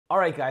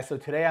Alright guys, so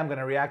today I'm going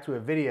to react to a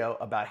video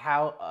about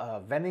how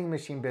a vending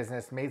machine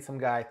business made some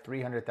guy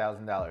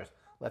 $300,000.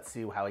 Let's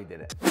see how he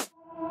did it.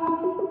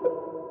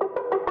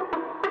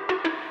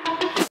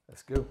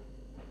 Let's go.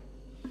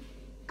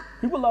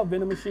 People love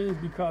vending machines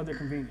because they're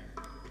convenient.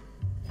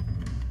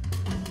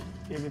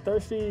 If you're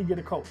thirsty, you get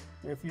a Coke.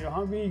 If you're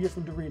hungry, you get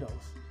some Doritos.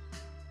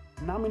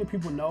 Not many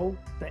people know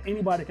that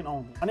anybody can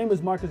own them. My name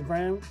is Marcus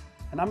Graham,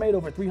 and I made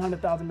over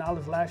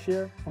 $300,000 last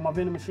year from my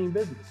vending machine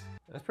business.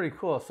 That's pretty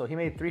cool. So he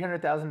made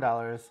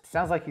 $300,000.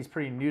 Sounds like he's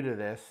pretty new to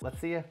this.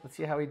 Let's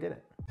see how he did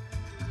it.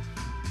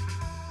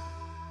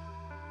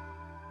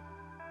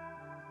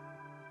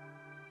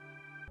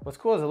 What's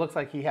cool is it looks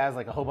like he has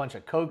like a whole bunch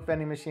of Coke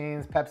vending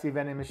machines, Pepsi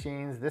vending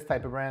machines, this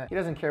type of brand. He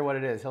doesn't care what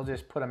it is. He'll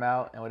just put them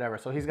out and whatever.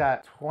 So he's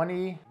got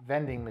 20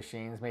 vending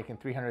machines making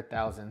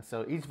 $300,000.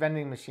 So each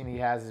vending machine he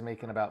has is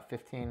making about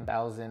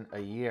 $15,000 a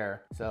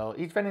year. So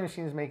each vending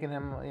machine is making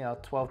him,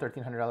 $1,200,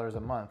 $1,300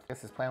 a month. I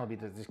guess his plan would be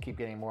to just keep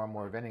getting more and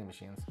more vending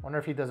machines. I wonder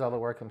if he does all the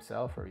work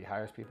himself or he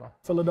hires people.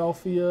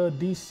 Philadelphia,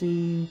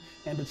 DC,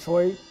 and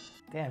Detroit.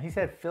 Damn, he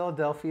said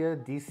Philadelphia,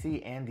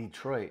 DC, and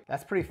Detroit.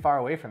 That's pretty far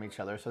away from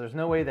each other, so there's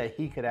no way that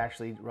he could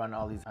actually run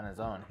all these on his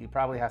own. He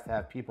probably has to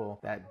have people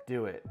that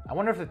do it. I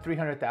wonder if the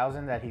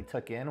 $300,000 that he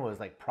took in was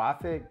like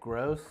profit,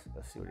 gross.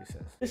 Let's see what he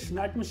says. This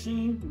snack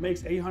machine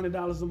makes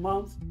 $800 a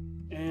month,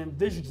 and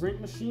this drink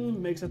machine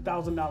makes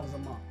 $1,000 a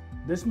month.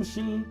 This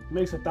machine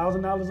makes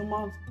 $1,000 a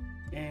month,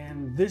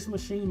 and this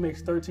machine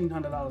makes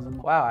 $1,300 a month.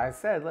 Wow, I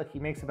said, look, he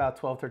makes about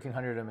 $1,200,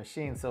 $1,300 a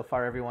machine. So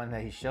far, everyone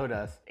that he showed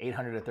us,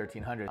 $800 to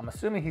 $1,300. I'm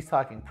assuming he's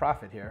talking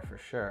profit here for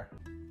sure.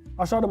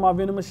 I started my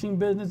vending machine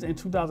business in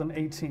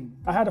 2018.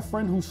 I had a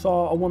friend who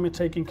saw a woman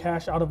taking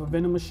cash out of a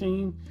vending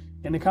machine,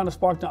 and it kind of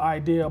sparked the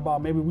idea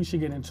about maybe we should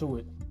get into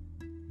it.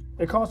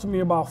 It cost me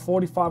about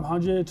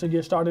 $4,500 to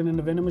get started in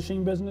the vending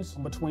machine business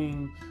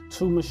between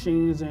 2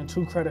 machines and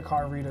 2 credit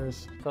card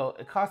readers. So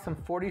it cost him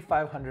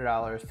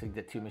 $4,500 to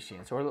get 2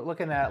 machines. So we're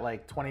looking at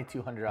like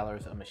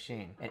 $2,200 a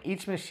machine. And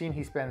each machine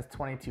he spends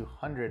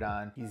 $2,200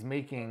 on, he's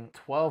making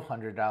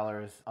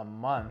 $1,200 a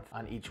month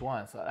on each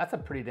one. So that's a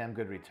pretty damn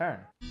good return.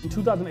 In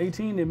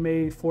 2018, it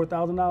made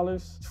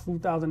 $4,000.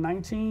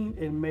 2019,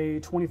 it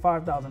made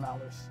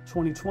 $25,000.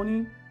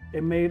 2020,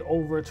 it made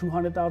over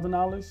 $200,000.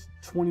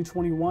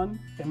 2021,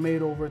 it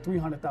made over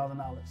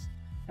 $300,000.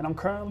 And I'm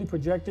currently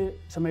projected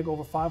to make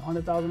over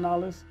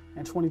 $500,000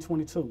 in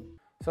 2022.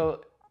 So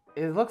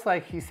it looks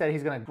like he said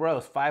he's gonna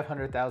gross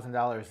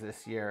 $500,000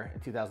 this year in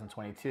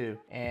 2022,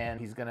 and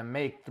he's gonna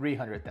make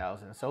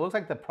 $300,000. So it looks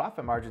like the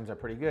profit margins are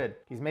pretty good.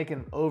 He's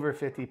making over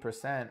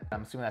 50%.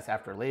 I'm assuming that's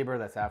after labor,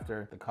 that's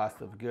after the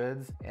cost of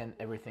goods and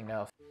everything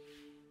else.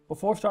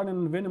 Before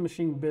starting the vending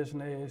machine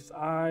business,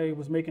 I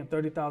was making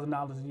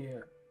 $30,000 a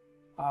year.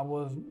 I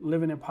was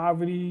living in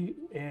poverty,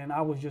 and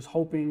I was just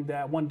hoping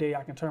that one day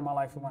I can turn my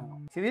life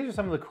around. See, these are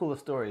some of the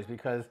coolest stories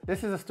because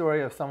this is a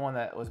story of someone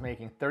that was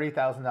making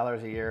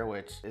 $30,000 a year,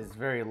 which is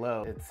very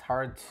low. It's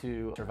hard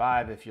to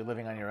survive if you're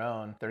living on your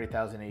own,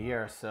 $30,000 a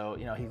year. So,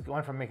 he's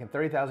going from making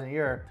 $30,000 a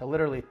year to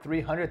literally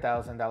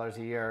 $300,000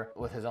 a year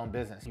with his own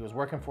business. He was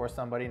working for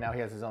somebody, now he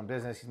has his own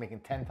business. He's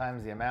making 10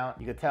 times the amount.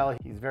 You could tell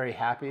he's very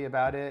happy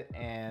about it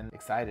and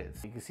excited.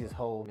 So you can see his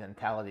whole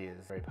mentality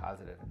is very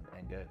positive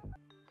and good.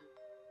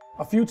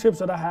 A few tips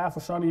that I have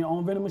for starting your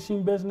own vending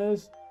machine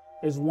business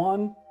is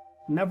 1,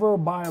 never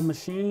buy a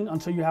machine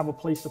until you have a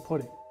place to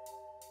put it.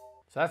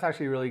 So that's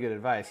actually really good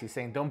advice. He's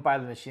saying don't buy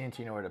the machine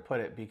until you know where to put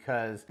it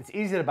because it's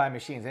easy to buy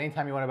machines.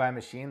 Anytime you want to buy a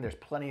machine, there's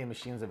plenty of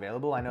machines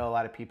available. I know a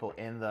lot of people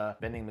in the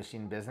vending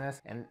machine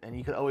business and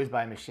you could always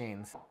buy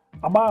machines.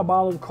 I buy a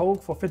bottle of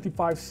Coke for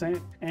 55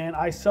 cents and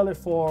I sell it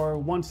for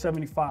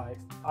 $1.75.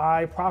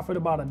 I profit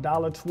about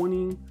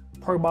 $1.20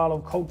 per bottle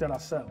of Coke that I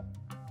sell.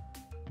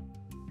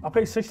 I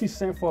pay 60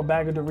 cents for a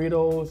bag of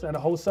Doritos at a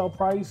wholesale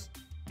price,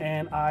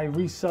 and I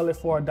resell it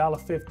for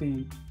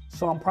 $1.50.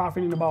 So I'm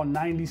profiting about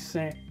 90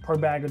 cents per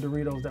bag of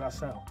Doritos that I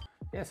sell.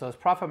 Yeah, so his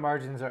profit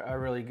margins are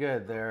really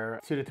good. They're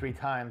 2 to 3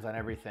 times on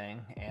everything.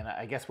 And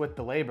I guess with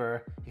the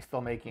labor, he's still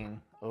making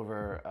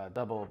over a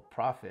double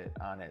profit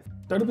on it.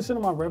 30%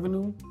 of my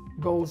revenue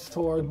goes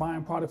towards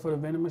buying product for the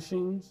vending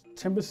machines.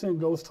 10%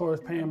 goes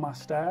towards paying my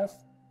staff.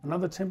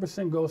 Another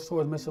 10% goes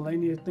towards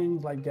miscellaneous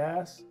things like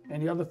gas,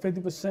 and the other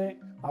 50%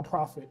 I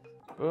profit.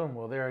 Boom,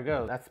 well there you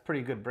go. That's a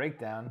pretty good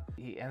breakdown.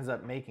 He ends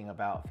up making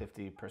about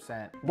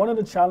 50%. One of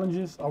the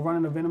challenges of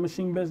running a vending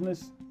machine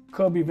business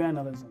could be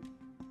vandalism.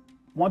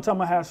 One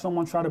time I had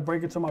someone try to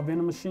break into my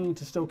vending machine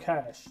to steal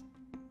cash.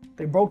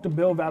 They broke the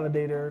bill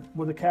validator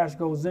where the cash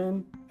goes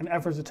in and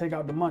efforts to take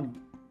out the money.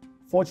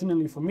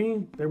 Fortunately for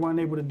me, they weren't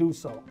able to do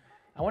so.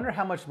 I wonder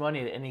how much money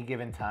at any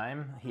given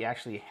time he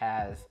actually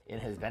has in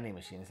his vending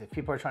machines. If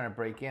people are trying to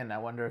break in, I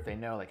wonder if they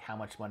know like how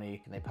much money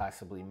can they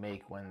possibly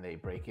make when they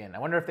break in. I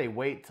wonder if they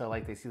wait till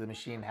like they see the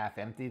machine half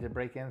empty to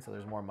break in so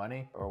there's more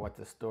money, or what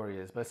the story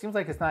is. But it seems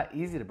like it's not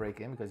easy to break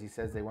in because he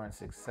says they weren't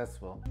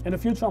successful. In the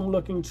future, I'm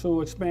looking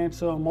to expand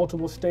to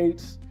multiple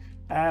states,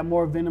 add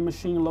more vending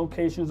machine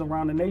locations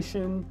around the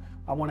nation.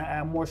 I want to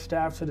add more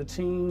staff to the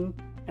team,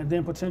 and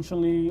then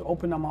potentially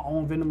open up my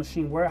own vending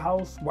machine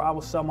warehouse where I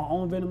will sell my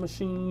own vending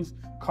machines,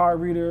 card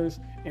readers,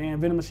 and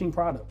vending machine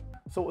product.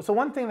 So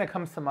one thing that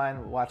comes to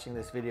mind watching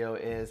this video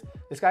is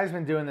this guy's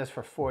been doing this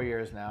for 4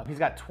 years now. He's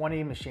got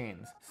 20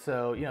 machines.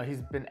 So, you know,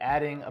 he's been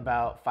adding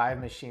about 5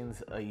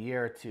 machines a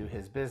year to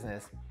his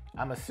business.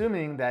 I'm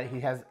assuming that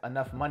he has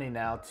enough money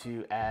now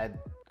to add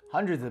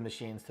hundreds of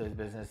machines to his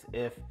business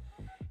if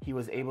he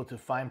was able to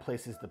find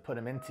places to put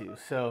them into.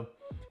 So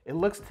it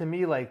looks to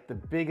me like the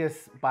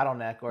biggest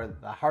bottleneck or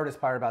the hardest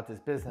part about this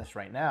business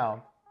right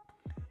now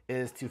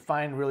is to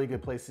find really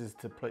good places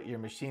to put your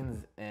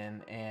machines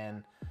in.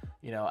 And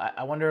you know,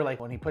 I wonder, like,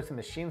 when he puts a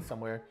machine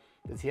somewhere,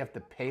 does he have to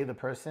pay the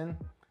person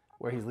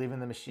where he's leaving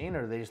the machine,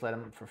 or do they just let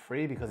him for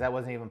free? Because that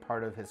wasn't even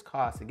part of his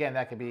cost. Again,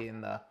 that could be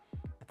in the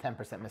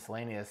 10%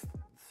 miscellaneous.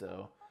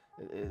 So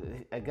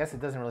I guess it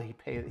doesn't really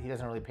he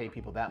doesn't really pay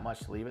people that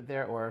much to leave it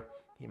there, or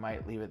he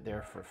might leave it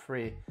there for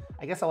free.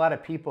 I guess a lot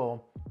of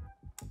people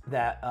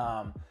that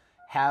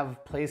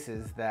have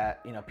places that,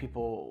 you know,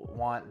 people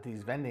want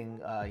these vending,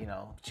 you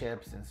know,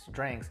 chips and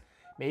drinks.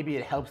 Maybe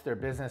it helps their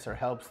business or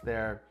helps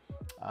their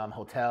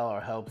hotel or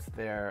helps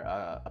their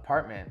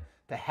apartment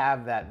to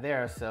have that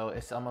there. So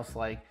it's almost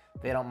like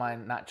they don't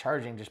mind not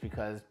charging just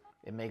because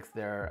it makes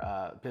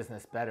their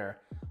business better.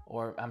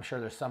 Or I'm sure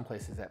there's some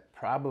places that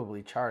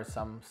probably charge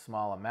some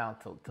small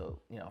amount to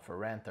you know, for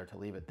rent or to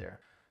leave it there.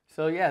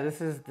 So yeah,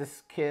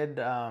 this kid,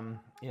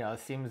 you know,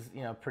 seems,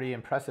 you know, pretty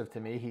impressive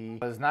to me. He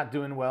was not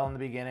doing well in the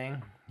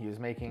beginning. He was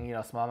making, you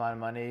know, a small amount of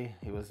money.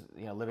 He was,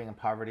 you know, living in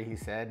poverty, he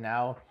said.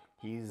 Now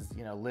he's,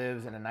 you know,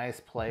 lives in a nice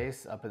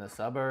place up in the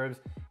suburbs.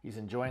 He's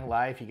enjoying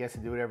life. He gets to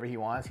do whatever he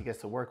wants. He gets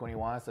to work when he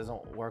wants,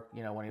 doesn't work,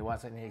 you know, when he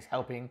wants it. And he's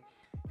helping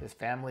his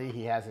family.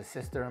 He has his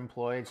sister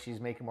employed. She's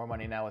making more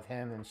money now with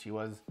him than she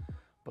was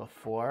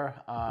before.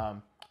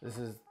 This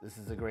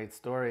is a great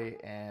story.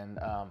 And,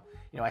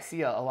 you know, I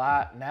see a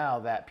lot now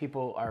that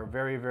people are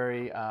very,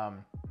 very,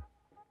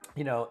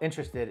 you know,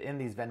 interested in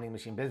these vending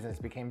machine business.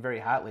 It became very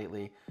hot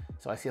lately.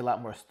 So I see a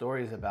lot more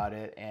stories about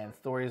it, and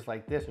stories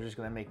like this are just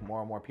gonna make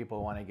more and more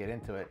people wanna get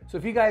into it. So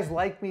if you guys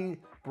like me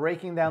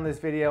breaking down this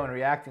video and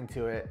reacting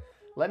to it,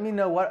 let me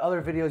know what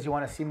other videos you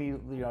wanna see me, you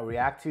know,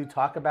 react to,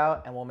 talk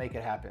about, and we'll make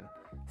it happen.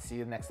 See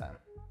you next time.